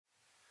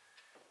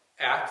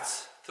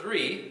Acts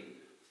 3,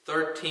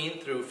 13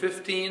 through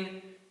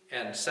 15,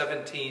 and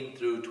 17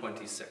 through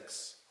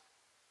 26.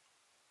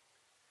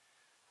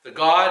 The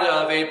God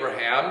of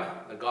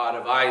Abraham, the God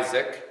of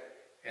Isaac,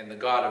 and the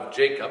God of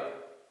Jacob,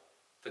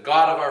 the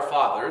God of our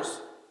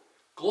fathers,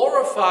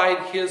 glorified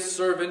his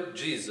servant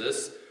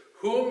Jesus,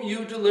 whom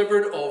you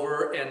delivered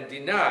over and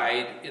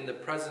denied in the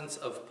presence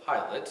of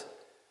Pilate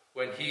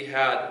when he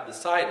had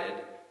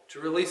decided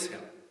to release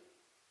him.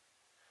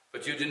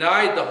 But you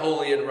denied the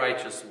holy and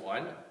righteous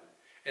one,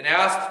 and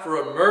asked for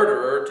a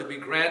murderer to be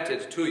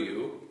granted to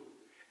you,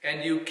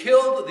 and you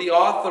killed the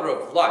author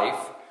of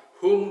life,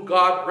 whom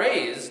God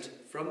raised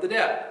from the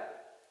dead.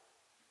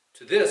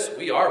 To this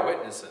we are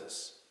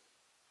witnesses.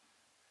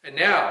 And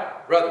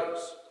now,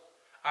 brothers,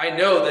 I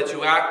know that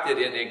you acted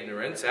in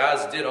ignorance,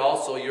 as did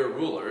also your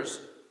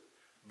rulers,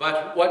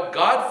 but what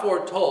God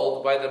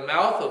foretold by the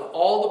mouth of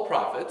all the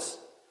prophets,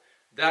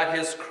 that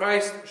his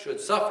Christ should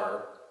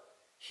suffer,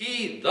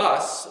 he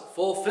thus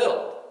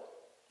fulfilled.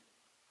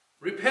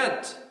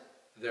 Repent,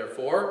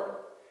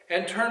 therefore,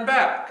 and turn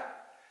back,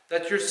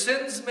 that your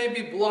sins may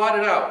be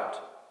blotted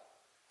out,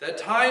 that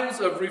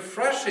times of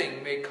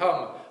refreshing may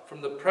come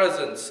from the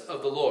presence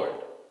of the Lord,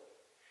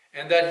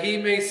 and that he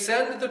may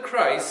send the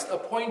Christ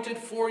appointed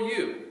for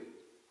you,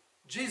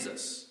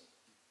 Jesus,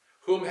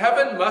 whom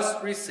heaven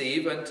must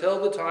receive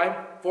until the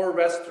time for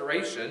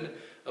restoration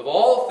of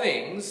all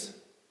things,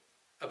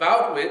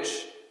 about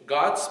which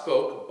God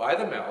spoke by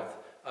the mouth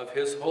of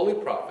his holy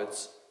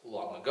prophets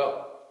long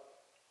ago.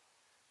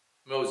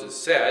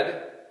 Moses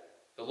said,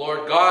 "The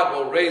Lord God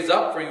will raise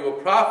up for you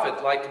a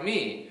prophet like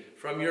me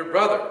from your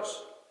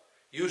brothers.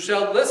 You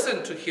shall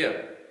listen to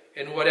him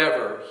in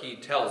whatever he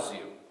tells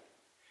you.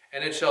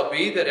 And it shall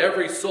be that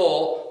every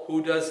soul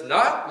who does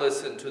not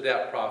listen to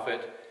that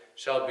prophet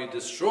shall be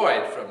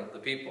destroyed from the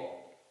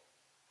people."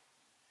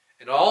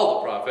 And all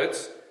the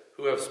prophets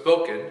who have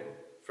spoken,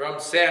 from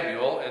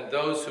Samuel and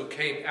those who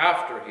came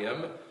after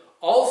him,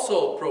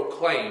 also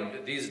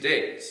proclaimed these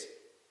days.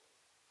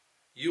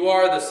 You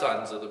are the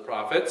sons of the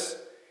prophets,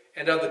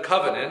 and of the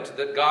covenant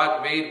that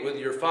God made with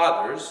your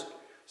fathers,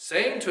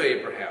 saying to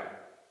Abraham,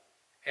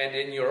 "And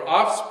in your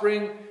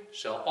offspring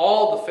shall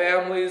all the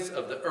families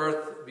of the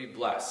earth be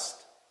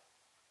blessed."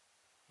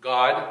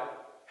 God,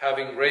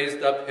 having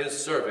raised up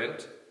his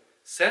servant,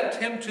 sent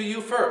him to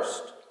you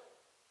first,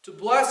 to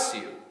bless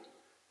you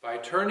by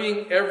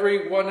turning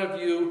every one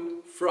of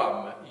you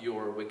from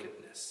your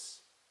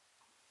wickedness.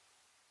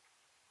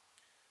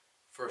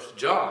 1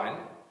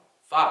 John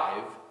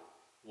 5,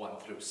 1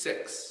 through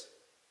 6.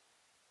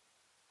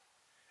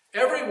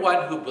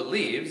 Everyone who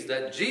believes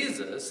that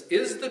Jesus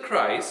is the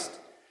Christ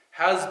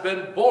has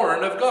been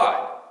born of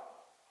God,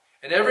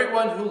 and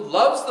everyone who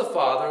loves the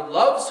Father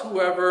loves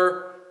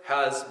whoever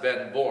has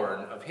been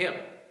born of him.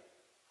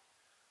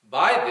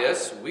 By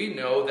this we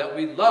know that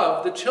we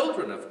love the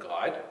children of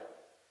God,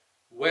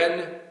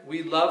 when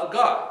we love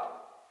God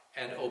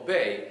and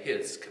obey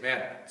his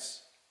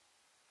commandments.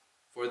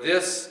 For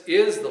this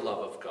is the love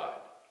of God,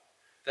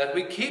 that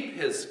we keep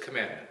his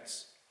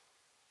commandments,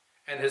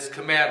 and his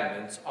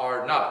commandments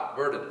are not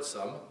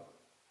burdensome.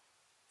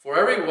 For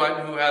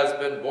everyone who has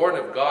been born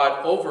of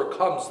God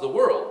overcomes the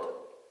world,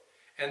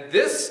 and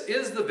this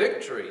is the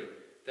victory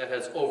that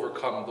has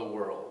overcome the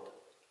world,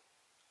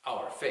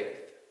 our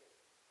faith.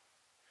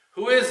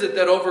 Who is it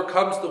that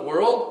overcomes the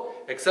world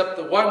except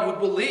the one who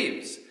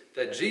believes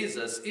that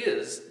Jesus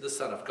is the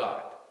Son of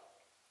God?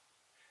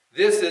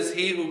 This is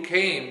he who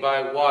came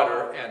by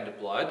water and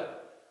blood,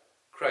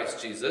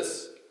 Christ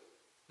Jesus,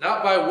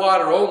 not by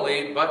water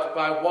only, but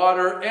by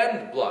water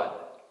and blood.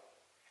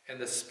 And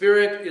the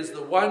Spirit is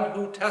the one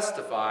who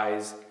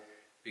testifies,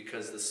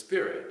 because the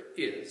Spirit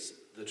is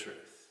the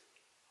truth.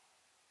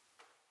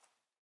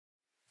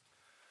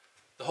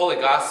 The Holy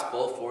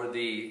Gospel for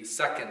the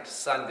second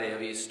Sunday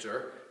of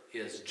Easter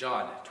is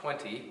John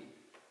 20,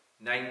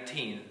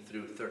 19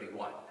 through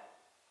 31.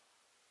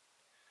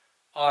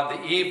 On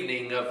the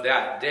evening of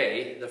that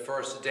day, the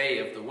first day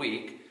of the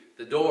week,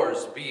 the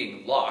doors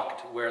being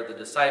locked where the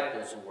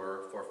disciples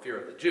were for fear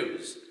of the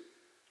Jews,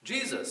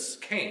 Jesus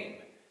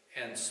came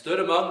and stood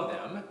among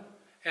them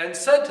and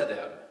said to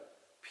them,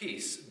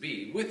 "Peace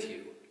be with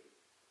you."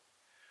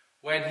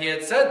 When he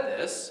had said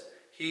this,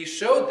 he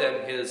showed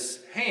them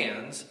his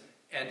hands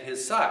and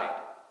his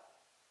side.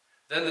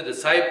 Then the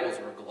disciples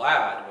were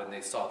glad when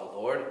they saw the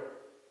Lord.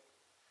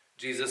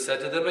 Jesus said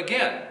to them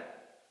again,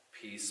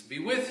 "Peace be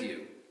with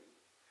you.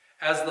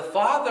 As the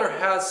Father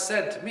has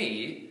sent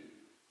me,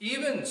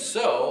 even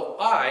so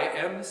I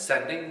am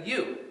sending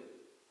you."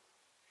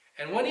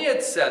 And when he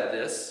had said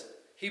this,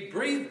 he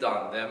breathed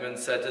on them and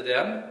said to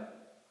them,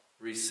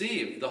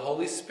 "Receive the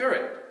Holy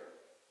Spirit.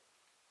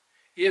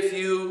 If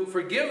you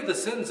forgive the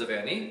sins of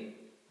any,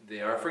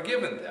 they are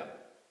forgiven them.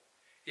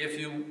 If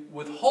you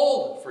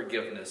withhold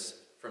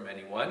forgiveness from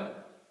anyone,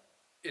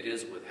 it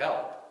is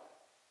withheld."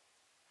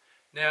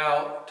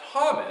 Now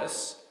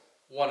Thomas,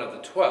 one of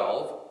the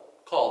 12,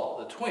 called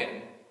the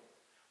twin,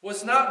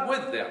 was not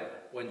with them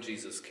when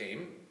Jesus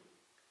came.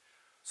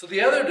 So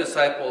the other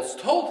disciples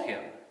told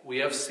him, "We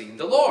have seen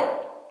the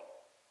Lord."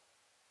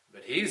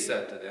 But he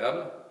said to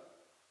them,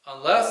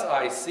 "Unless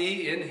I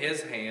see in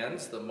his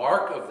hands the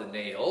mark of the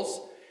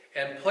nails,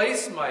 and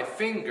place my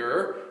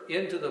finger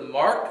into the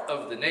mark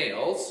of the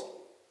nails,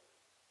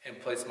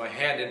 and place my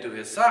hand into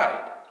his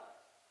side,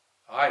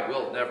 I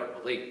will never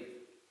believe."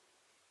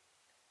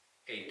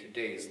 8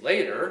 days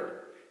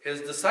later,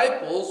 his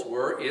disciples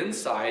were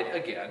inside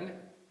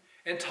again,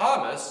 and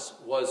Thomas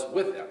was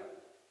with them.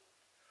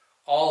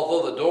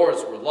 Although the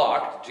doors were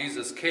locked,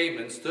 Jesus came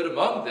and stood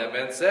among them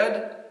and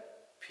said,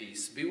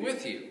 "Peace be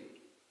with you."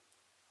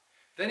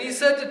 Then he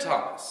said to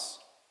Thomas,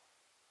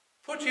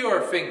 "Put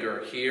your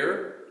finger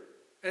here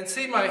and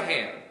see my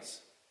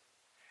hands,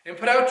 and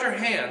put out your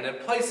hand and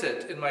place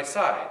it in my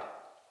side.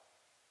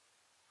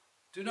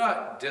 Do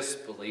not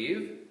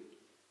disbelieve,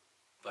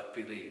 but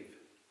believe."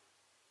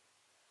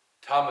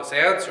 Thomas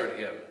answered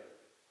him,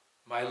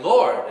 "My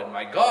Lord and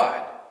my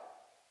God."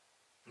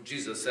 And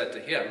Jesus said to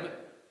him,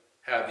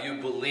 "Have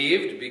you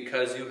believed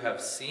because you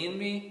have seen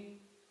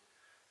me?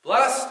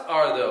 Blessed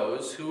are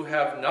those who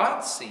have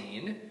not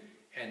seen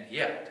and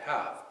yet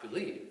have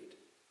believed."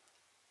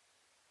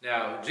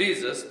 Now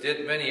Jesus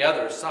did many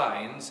other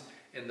signs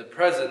in the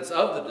presence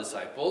of the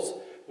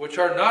disciples, which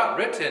are not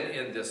written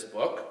in this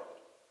book,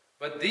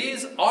 but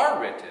these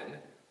are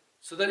written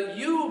so that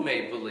you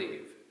may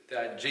believe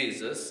that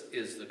Jesus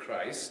is the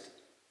Christ,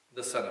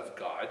 the Son of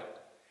God,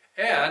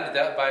 and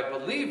that by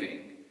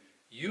believing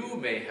you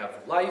may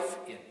have life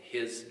in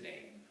his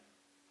name.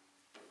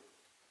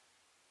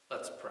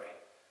 Let's pray.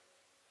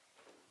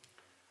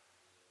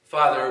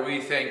 Father, we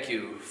thank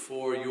you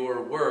for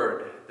your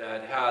word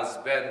that has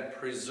been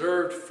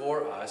preserved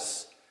for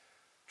us,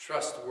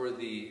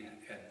 trustworthy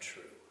and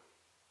true.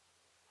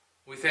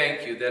 We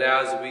thank you that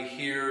as we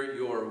hear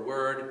your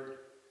word,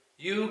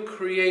 you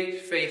create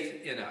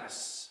faith in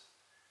us.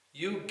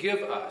 You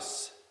give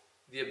us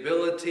the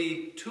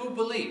ability to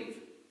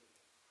believe.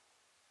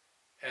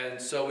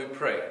 And so we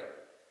pray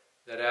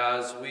that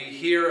as we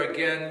hear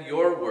again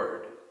your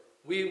word,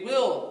 we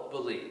will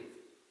believe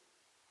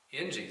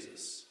in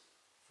Jesus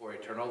for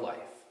eternal life.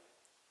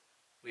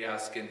 We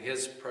ask in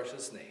his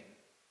precious name.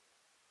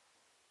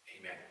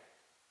 Amen.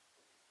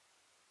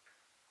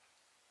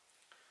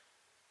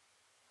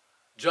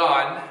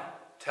 John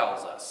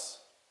tells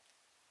us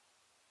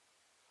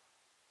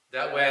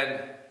that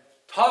when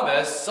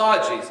Thomas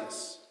saw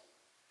Jesus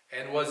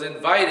and was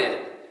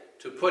invited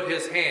to put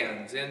his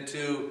hands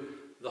into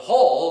the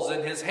holes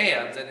in his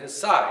hands and his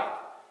side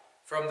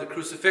from the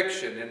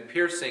crucifixion and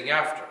piercing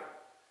after,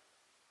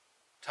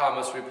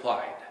 Thomas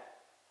replied,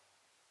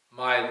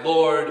 "My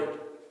Lord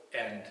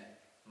and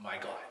my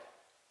God."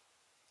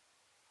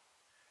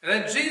 And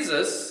then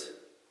Jesus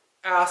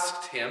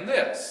asked him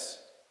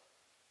this,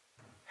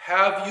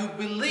 "Have you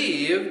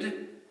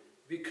believed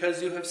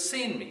because you have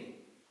seen me?"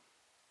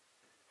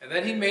 And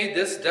then he made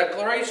this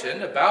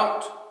declaration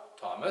about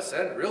Thomas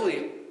and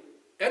really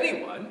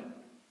anyone,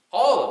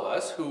 all of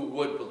us who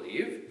would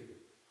believe.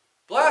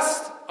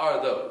 Blessed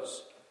are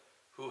those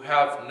who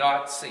have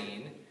not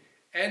seen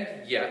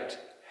and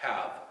yet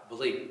have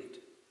believed.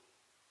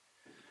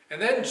 And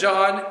then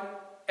John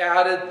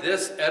added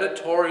this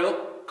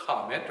editorial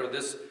comment, or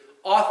this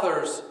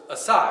author's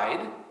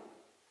aside.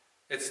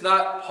 It's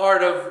not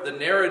part of the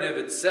narrative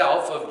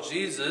itself of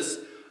Jesus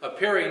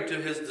appearing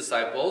to his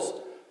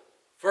disciples,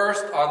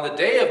 first on the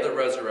day of the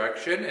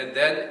resurrection and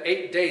then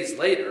 8 days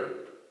later.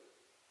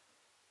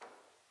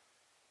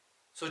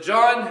 So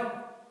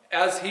John,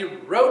 as he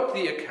wrote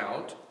the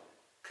account,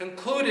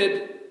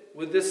 concluded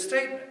with this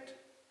statement.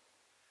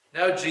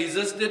 Now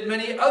Jesus did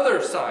many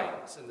other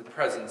signs in the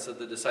presence of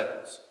the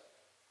disciples,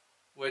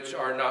 which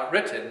are not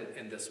written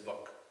in this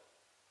book.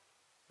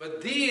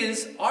 But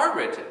these are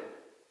written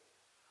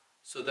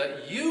so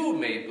that you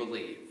may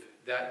believe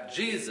that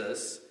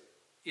Jesus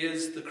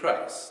is the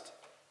Christ,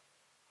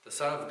 the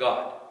Son of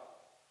God,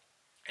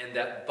 and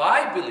that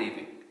by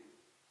believing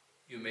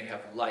you may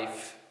have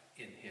life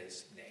in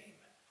his name.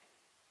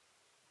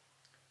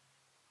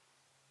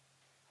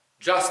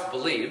 Just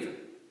believe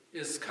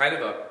is kind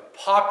of a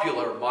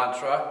popular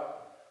mantra,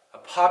 a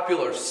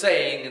popular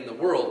saying in the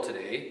world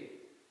today,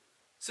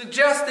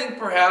 suggesting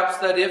perhaps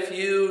that if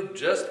you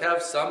just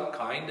have some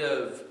kind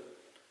of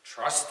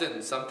trust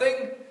in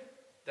something,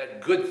 that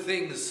good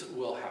things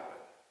will happen.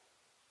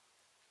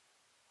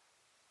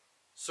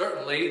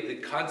 Certainly,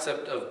 the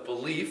concept of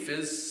belief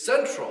is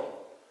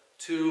central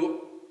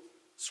to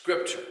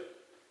Scripture,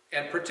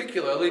 and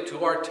particularly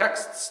to our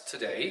texts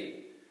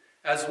today,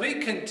 as we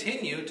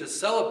continue to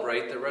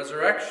celebrate the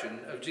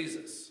resurrection of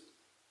Jesus.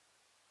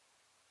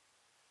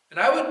 And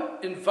I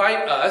would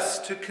invite us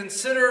to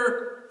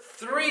consider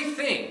 3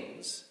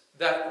 things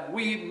that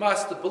we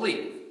must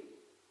believe.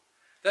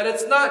 That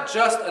it's not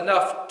just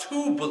enough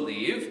to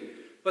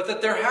believe, but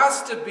that there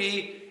has to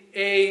be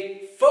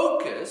a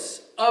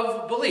focus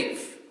of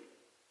belief.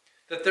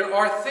 That there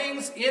are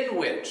things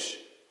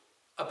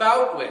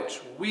about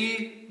which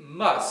we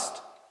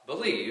must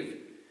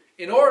believe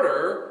in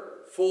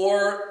order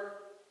for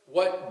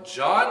what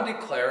John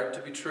declared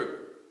to be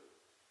true,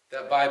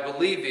 that by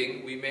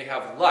believing we may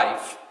have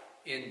life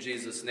in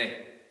Jesus'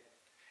 name.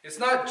 It's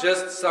not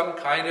just some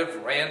kind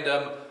of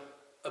random,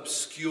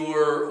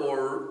 obscure,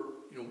 or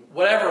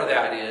whatever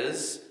that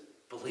is,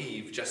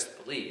 believe,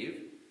 just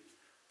believe.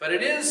 But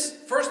it is,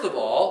 first of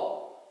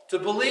all, to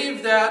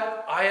believe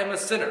that I am a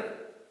sinner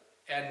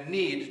and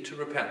need to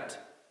repent.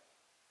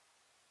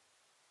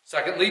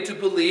 Secondly, to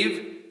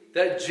believe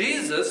that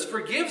Jesus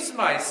forgives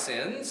my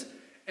sins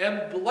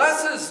and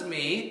blesses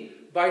me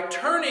by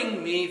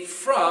turning me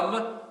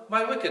from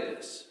my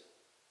wickedness.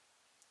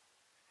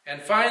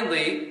 And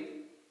finally,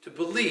 to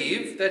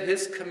believe that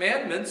his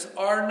commandments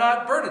are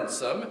not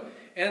burdensome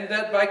and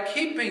that by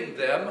keeping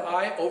them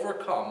I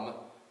overcome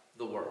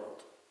the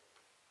world.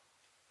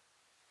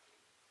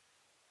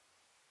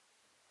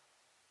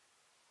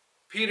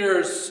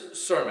 Peter's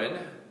sermon,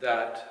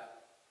 that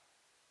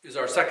is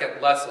our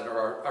second lesson,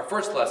 or our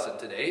first lesson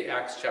today,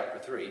 Acts chapter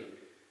 3,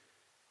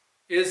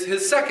 is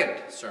his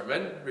second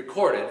sermon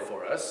recorded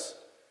for us.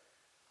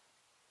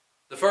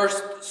 The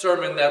first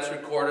sermon that's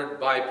recorded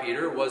by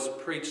Peter was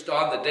preached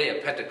on the day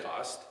of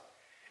Pentecost,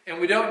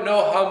 and we don't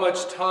know how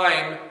much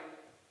time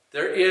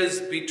there is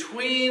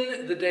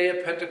between the day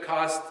of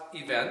Pentecost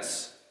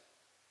events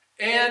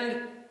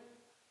and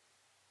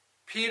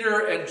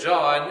Peter and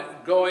John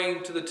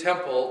going to the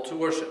temple to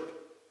worship,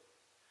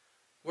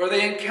 where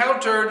they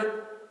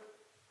encountered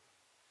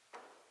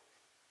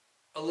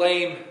a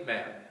lame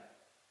man.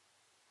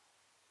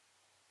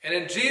 And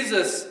in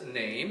Jesus'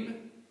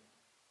 name,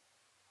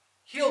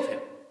 healed him.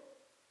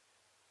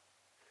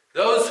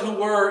 Those who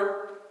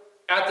were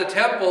at the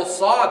temple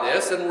saw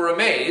this and were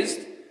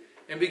amazed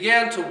and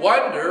began to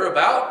wonder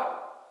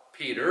about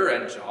Peter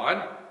and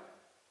John,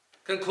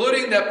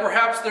 concluding that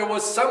perhaps there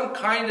was some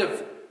kind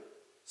of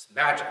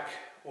magic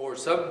or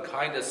some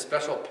kind of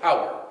special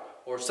power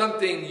or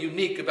something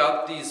unique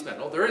about these men.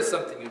 Well, there is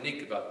something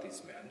unique about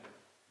these men.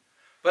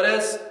 But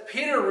as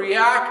Peter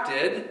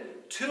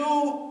reacted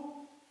to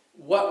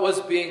what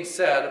was being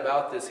said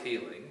about this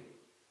healing,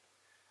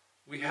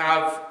 we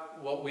have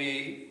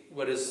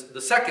what is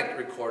the second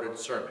recorded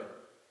sermon.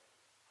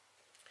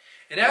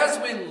 And as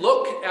we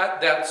look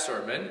at that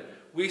sermon,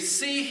 we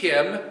see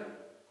him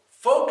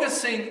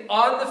focusing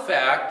on the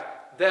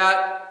fact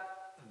that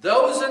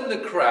those in the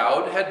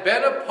crowd had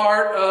been a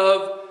part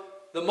of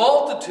the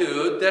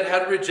multitude that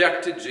had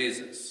rejected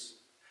Jesus,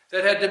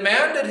 that had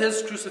demanded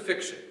his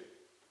crucifixion,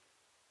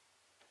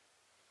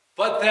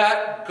 but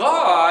that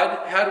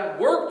God had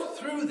worked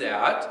through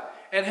that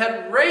and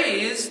had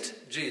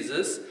raised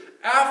Jesus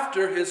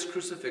after his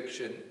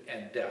crucifixion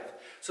and death.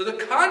 So the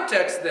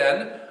context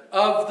then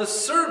of the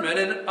sermon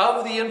and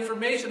of the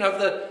information of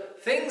the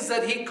things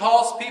that he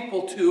calls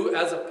people to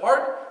as a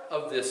part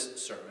of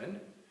this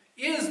sermon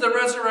is the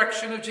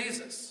resurrection of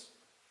Jesus.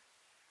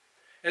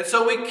 And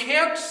so we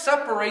can't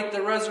separate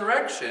the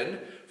resurrection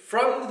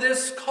from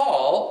this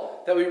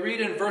call that we read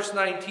in verse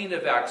 19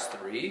 of Acts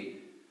 3.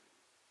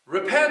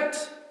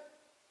 Repent,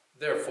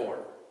 therefore,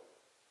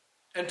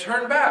 and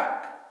turn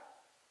back,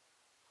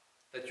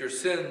 that your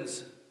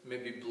sins may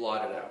be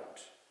blotted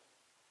out.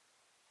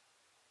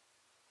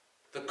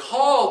 The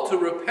call to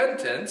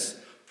repentance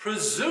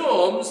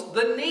presumes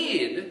the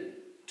need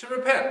to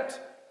repent.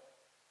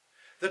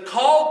 The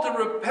call to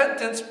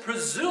repentance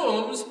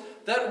presumes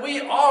that we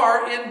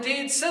are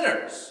indeed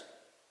sinners,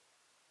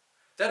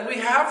 that we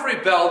have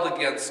rebelled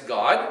against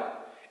God,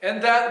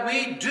 and that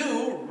we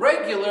do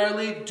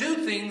regularly do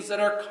things that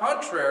are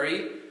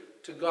contrary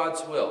to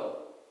God's will,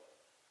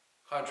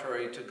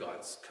 contrary to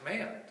God's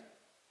command.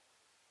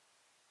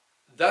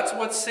 That's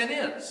what sin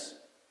is.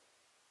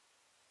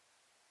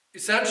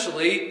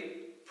 Essentially,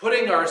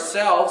 putting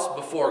ourselves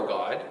before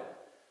God,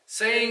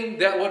 saying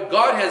that what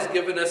God has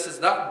given us is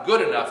not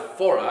good enough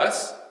for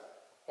us,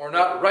 or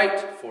not right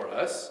for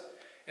us,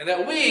 and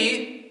that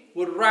we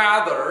would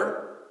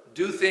rather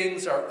do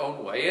things our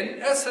own way. In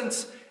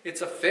essence,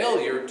 it's a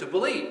failure to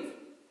believe.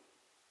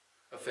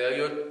 A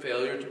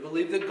failure to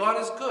believe that God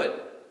is good.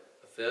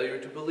 A failure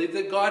to believe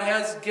that God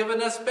has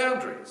given us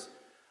boundaries.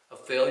 A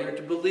failure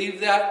to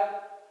believe that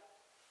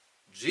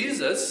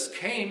Jesus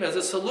came as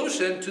a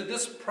solution to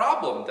this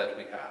problem that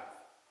we have.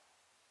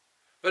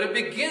 But it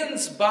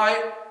begins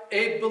by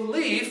a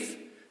belief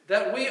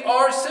that we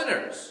are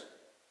sinners.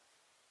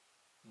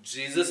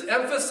 Jesus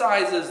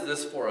emphasizes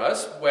this for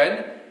us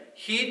when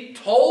he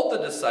told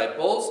the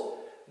disciples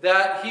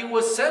that he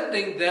was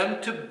sending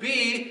them to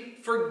be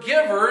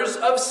forgivers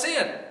of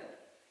sin.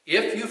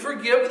 If you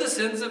forgive the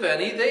sins of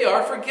any, they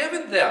are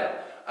forgiven them.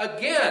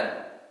 Again,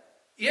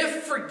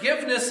 if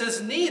forgiveness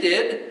is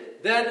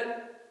needed, then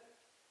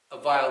a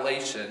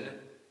violation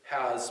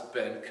has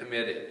been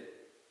committed.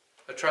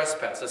 A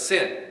trespass, a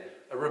sin,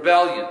 a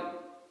rebellion.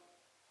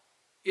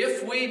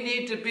 If we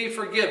need to be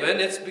forgiven,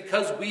 it's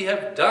because we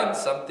have done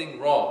something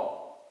wrong.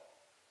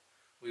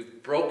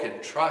 We've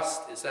broken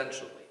trust,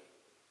 essentially.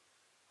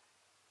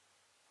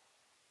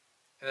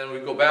 And then we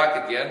go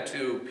back again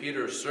to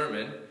Peter's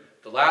sermon.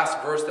 The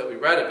last verse that we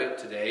read of it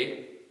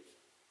today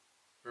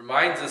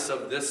reminds us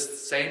of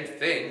this same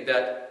thing,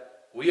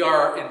 that we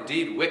are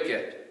indeed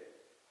wicked.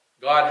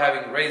 God,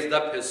 having raised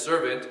up his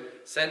servant,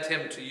 sent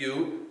him to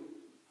you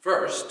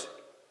first,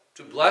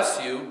 to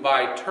bless you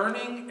by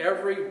turning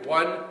every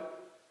one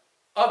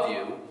of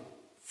you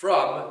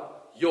from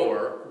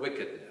your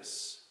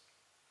wickedness.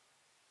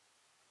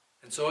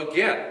 And so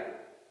again,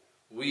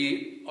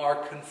 we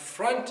are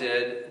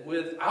confronted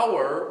with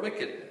our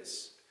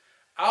wickedness,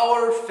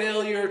 our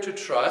failure to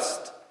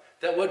trust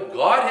that what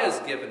God has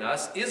given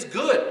us is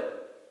good.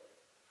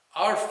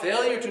 Our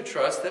failure to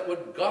trust that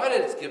what God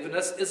has given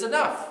us is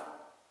enough.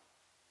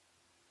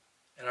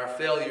 And our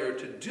failure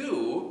to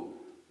do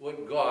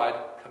what God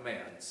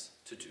commands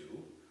to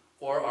do,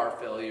 or our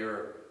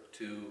failure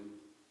to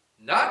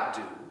not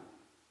do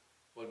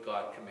what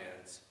God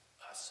commands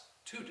us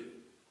to do.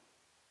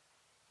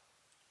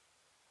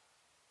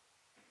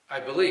 I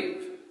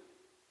believe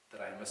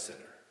that I am a sinner.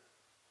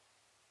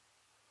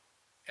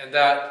 And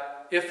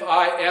that if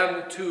I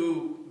am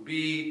to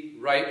be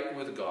right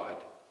with God,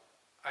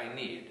 I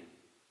need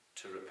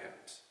to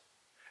repent.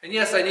 And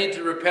yes, I need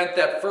to repent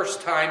that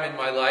first time in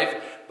my life,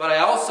 but I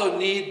also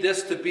need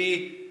this to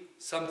be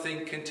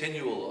something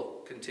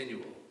continual.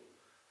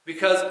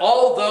 Because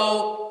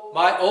although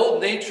my old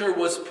nature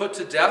was put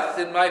to death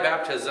in my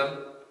baptism,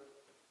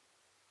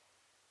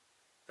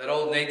 that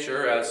old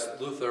nature, as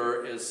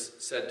Luther is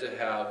said to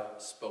have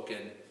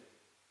spoken,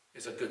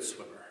 is a good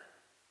swimmer.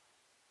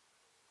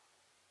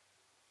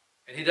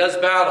 And he does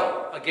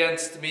battle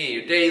against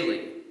me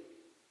daily.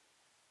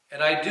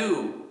 And I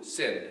do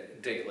sin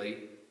daily.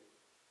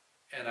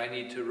 And I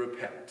need to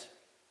repent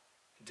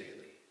daily.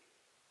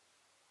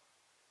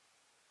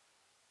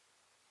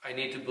 I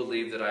need to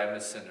believe that I am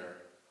a sinner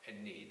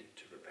and need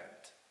to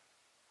repent.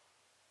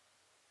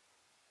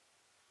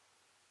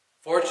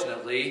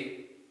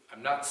 Fortunately,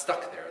 I'm not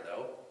stuck there,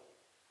 though,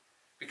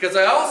 because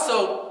I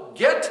also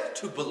get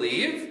to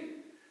believe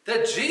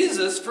that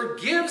Jesus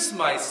forgives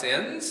my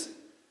sins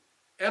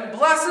and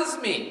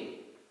blesses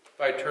me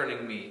by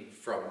turning me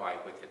from my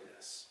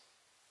wickedness.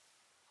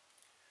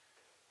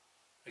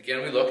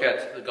 Again, we look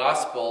at the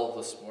gospel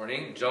this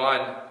morning,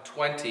 John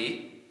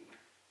 20,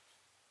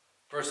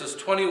 verses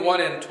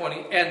 21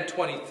 and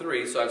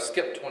 23, so I've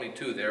skipped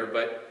 22 there,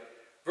 but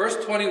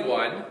verse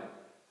 21,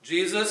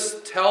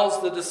 Jesus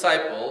tells the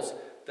disciples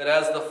that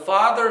as the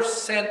Father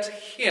sent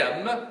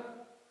him,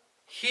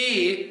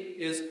 he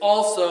is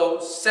also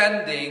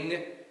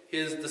sending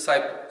his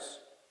disciples.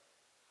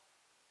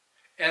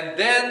 And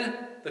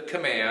then the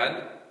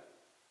command,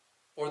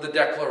 or the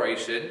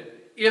declaration,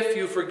 if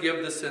you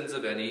forgive the sins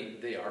of any,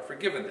 they are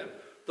forgiven them.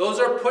 Those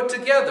are put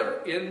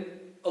together in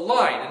a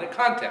line, in a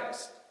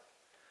context.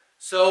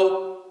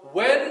 So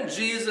when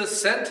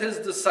Jesus sent his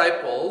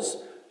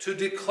disciples to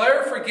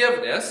declare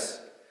forgiveness,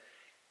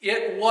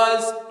 it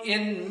was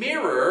in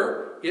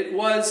mirror, it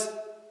was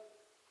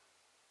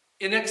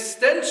an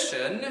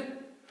extension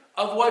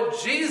of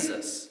what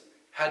Jesus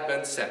had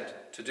been sent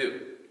to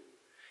do.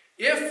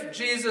 If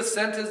Jesus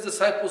sent his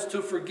disciples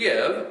to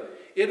forgive,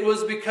 it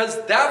was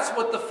because that's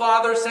what the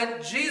Father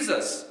sent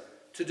Jesus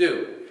to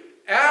do.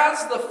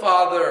 As the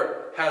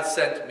Father has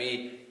sent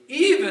me,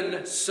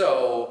 even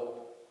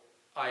so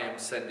I am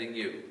sending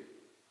you.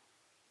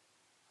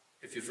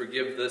 If you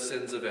forgive the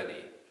sins of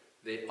any,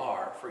 they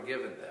are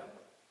forgiven them.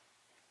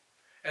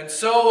 And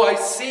so I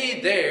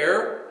see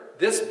there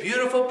this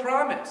beautiful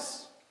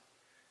promise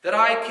that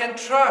I can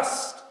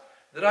trust,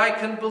 that I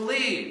can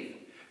believe,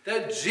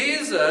 that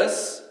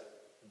Jesus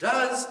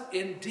does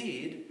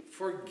indeed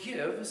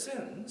forgive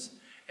sins,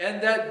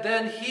 and that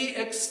then he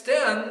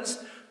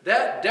extends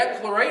that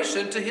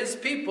declaration to his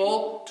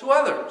people, to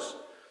others.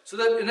 So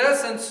that in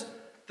essence,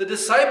 the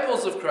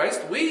disciples of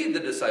Christ, we the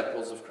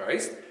disciples of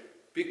Christ,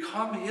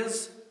 become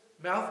his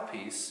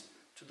mouthpiece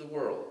to the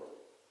world,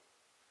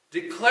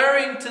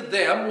 declaring to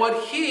them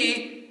what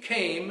he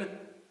came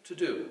to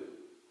do,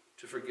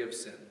 to forgive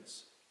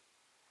sins.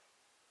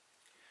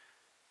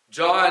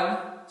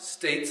 John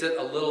states it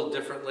a little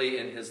differently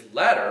in his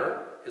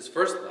letter, his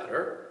first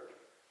letter.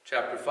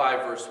 Chapter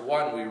 5, verse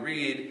 1, we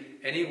read,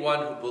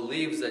 anyone who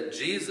believes that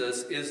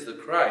Jesus is the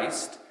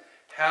Christ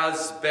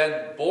has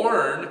been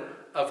born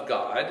of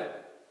God.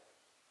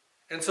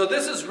 And so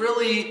this is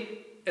really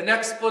an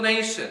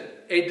explanation,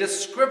 a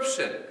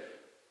description,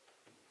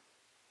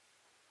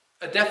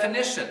 a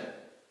definition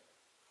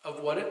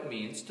of what it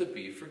means to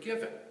be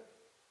forgiven.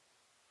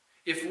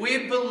 If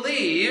we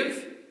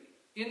believe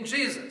in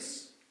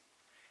Jesus,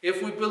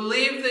 if we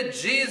believe that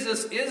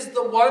Jesus is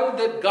the one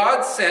that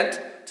God sent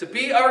to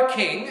be our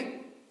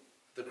King,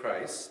 the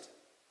Christ,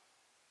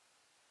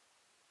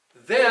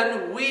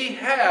 then we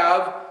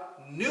have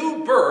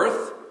new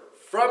birth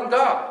from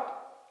God.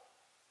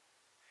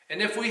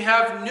 And if we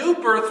have new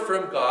birth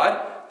from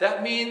God,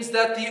 that means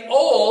that the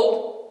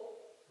old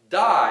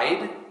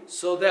died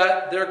so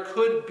that there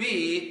could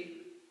be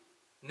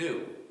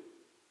new.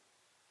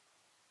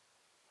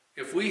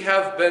 If we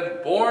have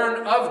been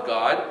born of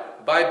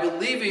God by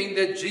believing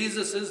that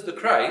Jesus is the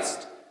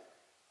Christ,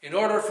 in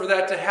order for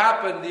that to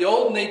happen, the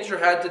old nature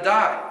had to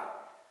die.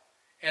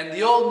 And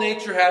the old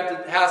nature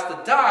has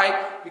to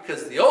die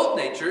because the old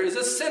nature is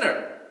a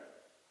sinner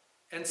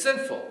and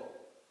sinful.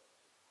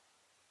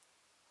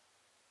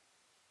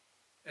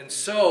 And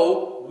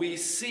so we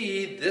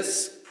see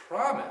this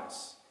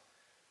promise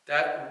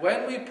that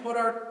when we put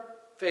our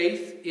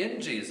faith in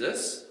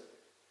Jesus,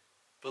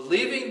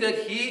 believing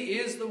that he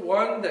is the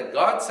one that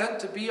God sent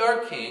to be our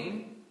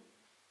king,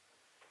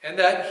 and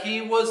that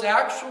he was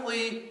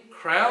actually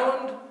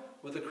crowned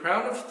with a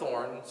crown of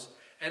thorns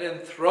and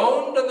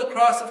enthroned on the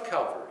cross of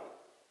Calvary,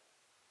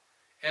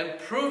 and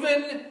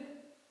proven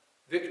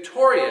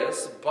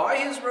victorious by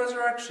his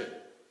resurrection,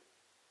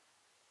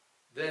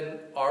 then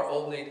our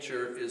old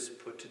nature is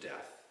put to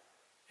death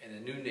and a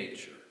new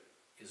nature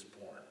is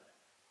born.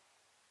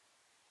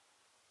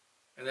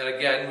 And then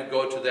again we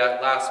go to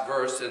that last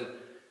verse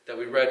that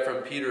we read from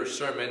Peter's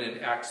sermon in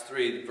Acts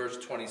 3, verse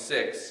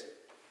 26.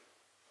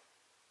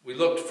 We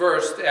looked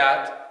first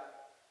at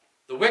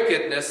the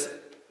wickedness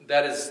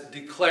that is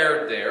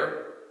declared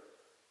there,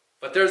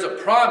 but there's a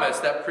promise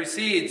that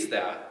precedes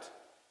that.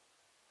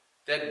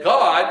 That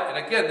God,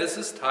 and again this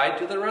is tied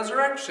to the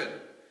resurrection,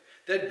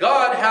 that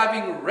God,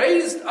 having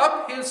raised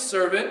up his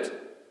servant,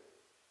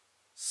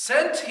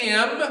 sent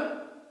him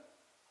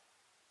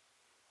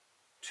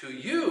to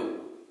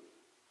you.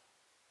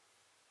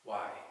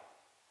 Why?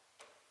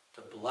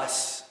 To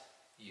bless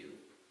you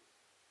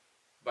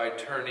by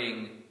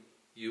turning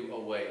you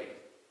away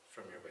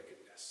from your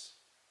wickedness.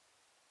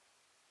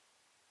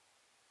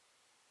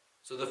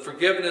 So the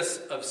forgiveness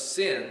of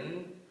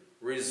sin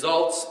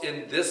results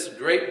in this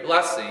great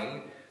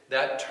blessing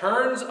that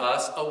turns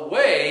us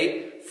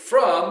away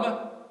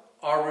from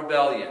our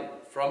rebellion,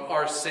 from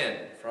our sin,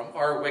 from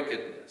our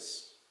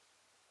wickedness.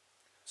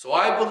 So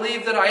I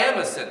believe that I am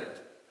a sinner,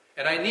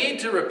 and I need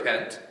to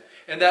repent,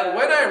 and that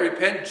when I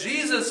repent,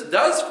 Jesus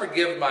does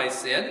forgive my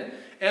sin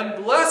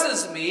and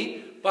blesses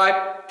me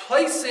by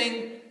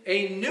placing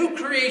a new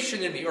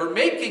creation in me, or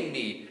making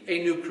me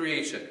a new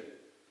creation.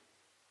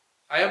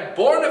 I am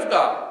born of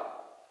God.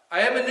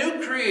 I am a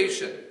new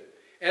creation.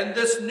 And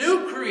this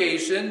new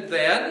creation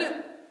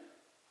then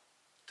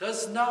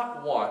does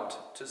not want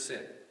to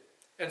sin.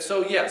 And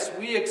so yes,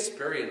 we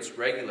experience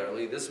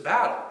regularly this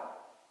battle.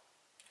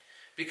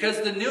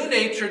 Because the new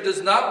nature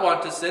does not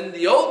want to sin.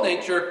 The old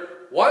nature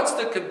wants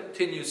to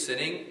continue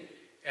sinning.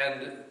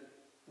 And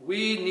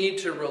we need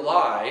to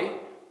rely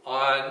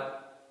on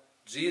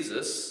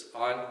Jesus,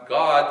 on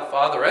God, the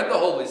Father, and the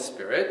Holy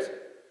Spirit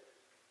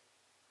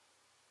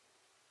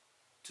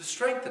to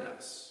strengthen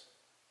us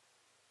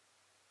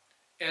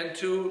and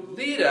to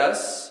lead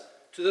us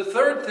to the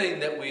third thing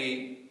that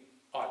we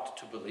ought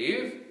to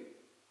believe,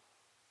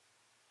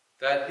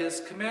 that his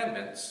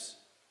commandments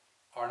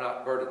are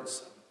not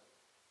burdensome,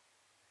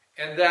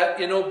 and that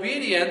in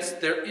obedience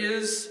there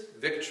is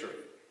victory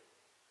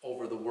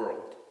over the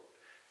world.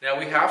 Now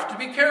we have to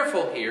be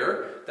careful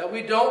here that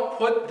we don't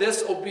put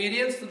this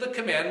obedience to the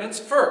commandments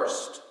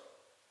first.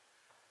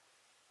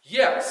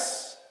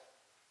 Yes,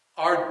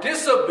 our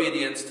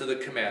disobedience to the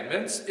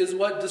commandments is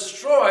what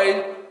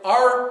destroyed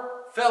our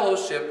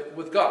fellowship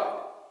with God.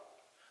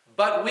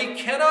 But we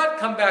cannot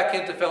come back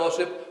into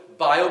fellowship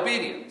by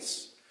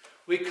obedience.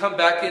 We come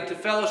back into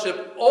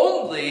fellowship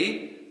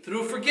only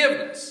through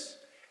forgiveness.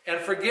 And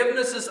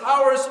forgiveness is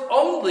ours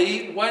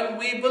only when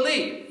we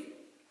believe.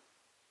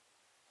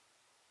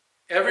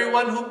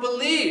 Everyone who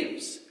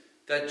believes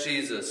that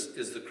Jesus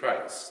is the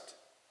Christ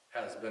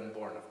has been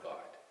born of God.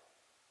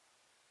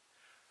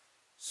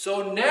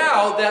 So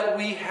now that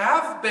we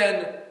have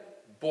been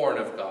born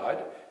of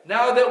God,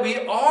 now that we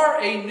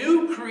are a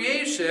new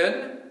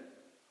creation,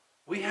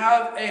 we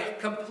have a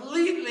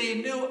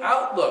completely new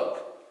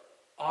outlook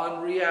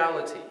on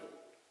reality.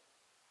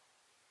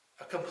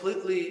 A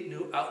completely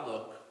new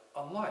outlook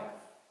on life.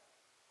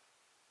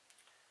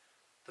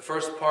 The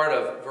first part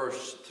of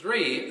verse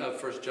 3 of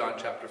 1 John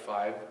chapter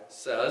 5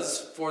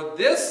 says, "For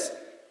this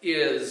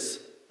is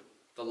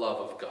the love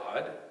of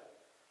God,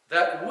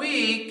 that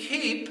we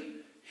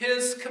keep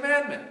his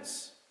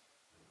commandments."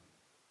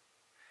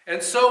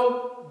 And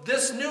so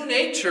this new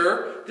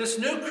nature, this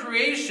new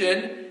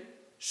creation,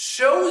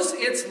 shows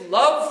its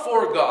love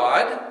for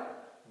God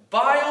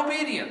by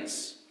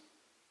obedience.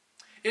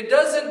 It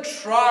doesn't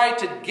try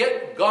to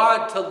get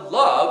God to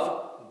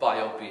love by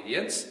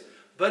obedience,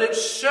 but it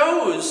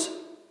shows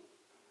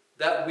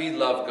that we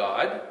love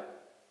God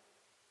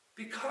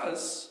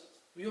because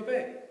we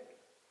obey.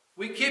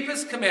 We keep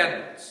his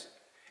commandments.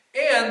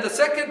 And the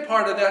second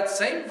part of that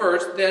same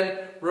verse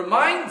then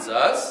reminds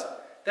us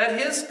that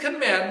his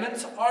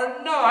commandments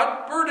are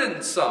not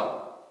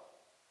burdensome.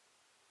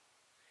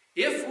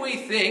 If we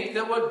think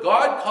that what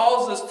God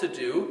calls us to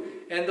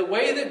do and the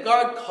way that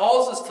God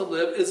calls us to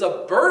live is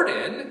a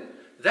burden,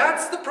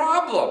 that's the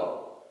problem.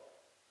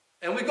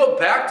 And we go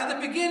back to the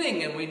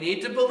beginning, and we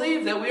need to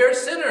believe that we are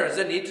sinners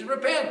and need to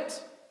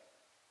repent.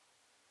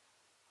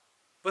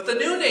 But the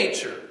new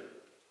nature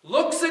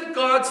looks at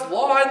God's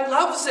law and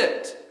loves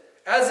it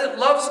as it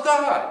loves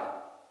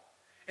God.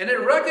 And it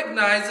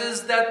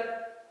recognizes that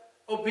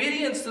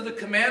obedience to the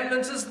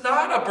commandments is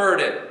not a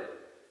burden.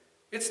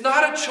 It's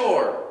not a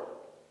chore.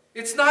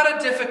 It's not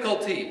a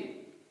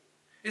difficulty.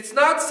 It's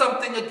not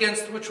something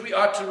against which we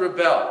ought to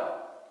rebel.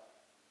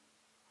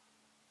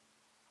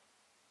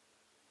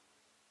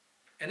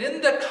 And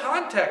in the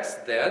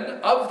context then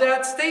of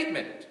that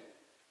statement,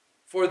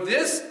 For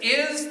this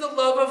is the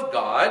love of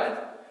God,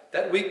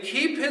 that we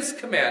keep his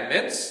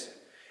commandments,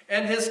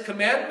 and his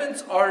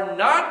commandments are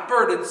not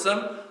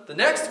burdensome. The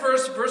next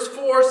verse, verse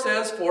 4,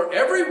 says, for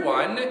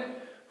everyone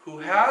who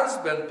has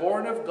been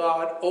born of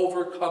God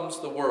overcomes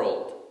the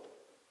world.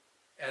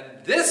 And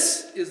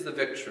this is the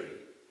victory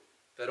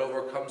that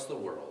overcomes the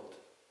world,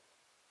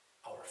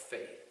 our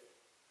faith.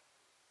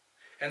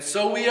 And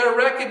so we are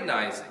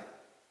recognizing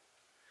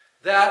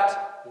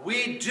that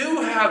we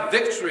do have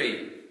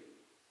victory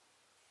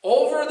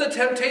over the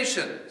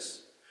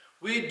temptations.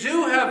 We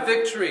do have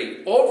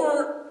victory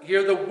over,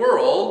 here the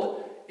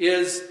world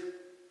is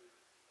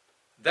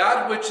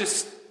that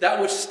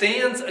which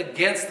stands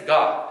against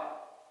God.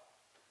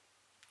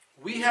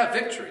 We have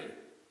victory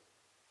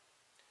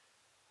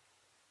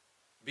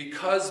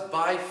because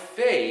by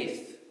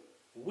faith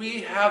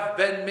we have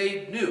been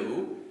made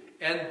new,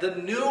 and the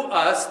new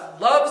us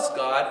loves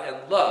God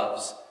and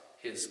loves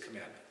his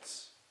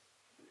commandments,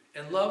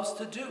 and loves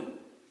to do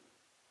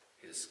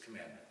his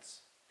commandments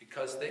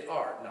because they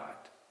are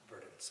not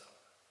burdensome.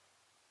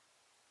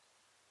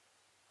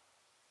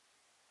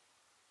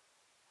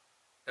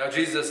 Now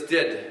Jesus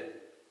did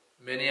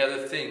many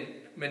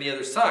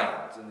other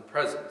signs in the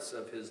presence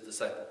of his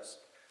disciples.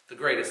 The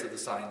greatest of the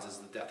signs is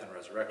the death and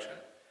resurrection,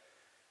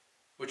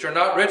 which are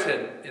not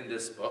written in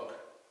this book,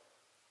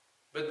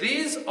 but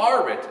these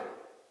are written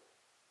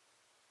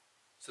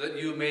so that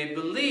you may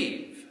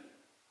believe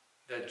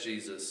that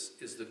Jesus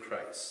is the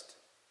Christ,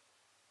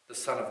 the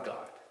Son of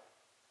God,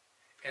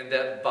 and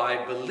that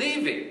by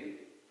believing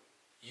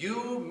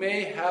you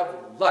may have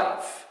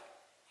life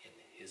in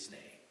his name.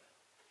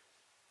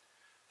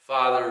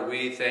 Father,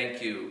 we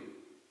thank you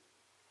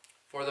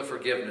for the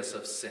forgiveness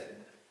of sin.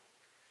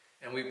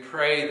 And we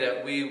pray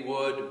that we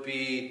would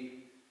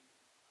be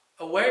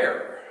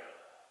aware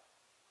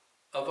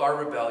of our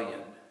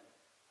rebellion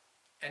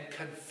and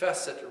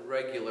confess it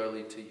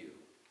regularly to you,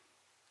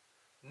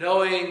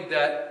 knowing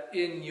that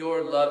in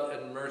your love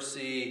and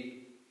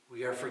mercy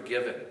we are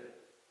forgiven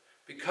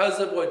because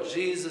of what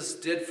Jesus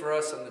did for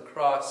us on the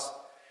cross,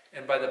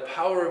 and by the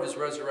power of his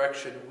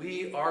resurrection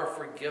we are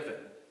forgiven.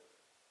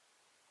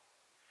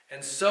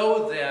 And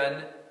so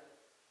then,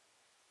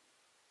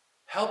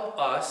 help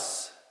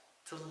us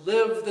to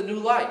live the new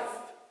life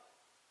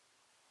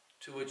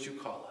to which you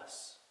call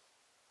us,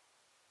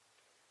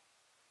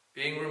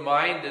 being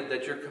reminded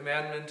that your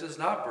commandment is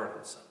not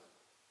burdensome,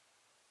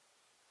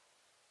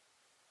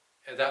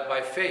 and that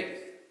by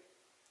faith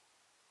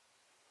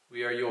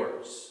we are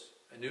yours,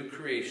 a new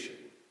creation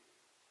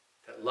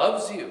that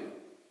loves you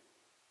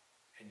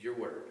and your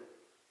word.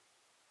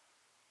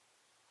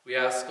 We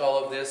ask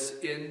all of this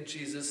in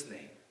Jesus'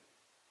 name.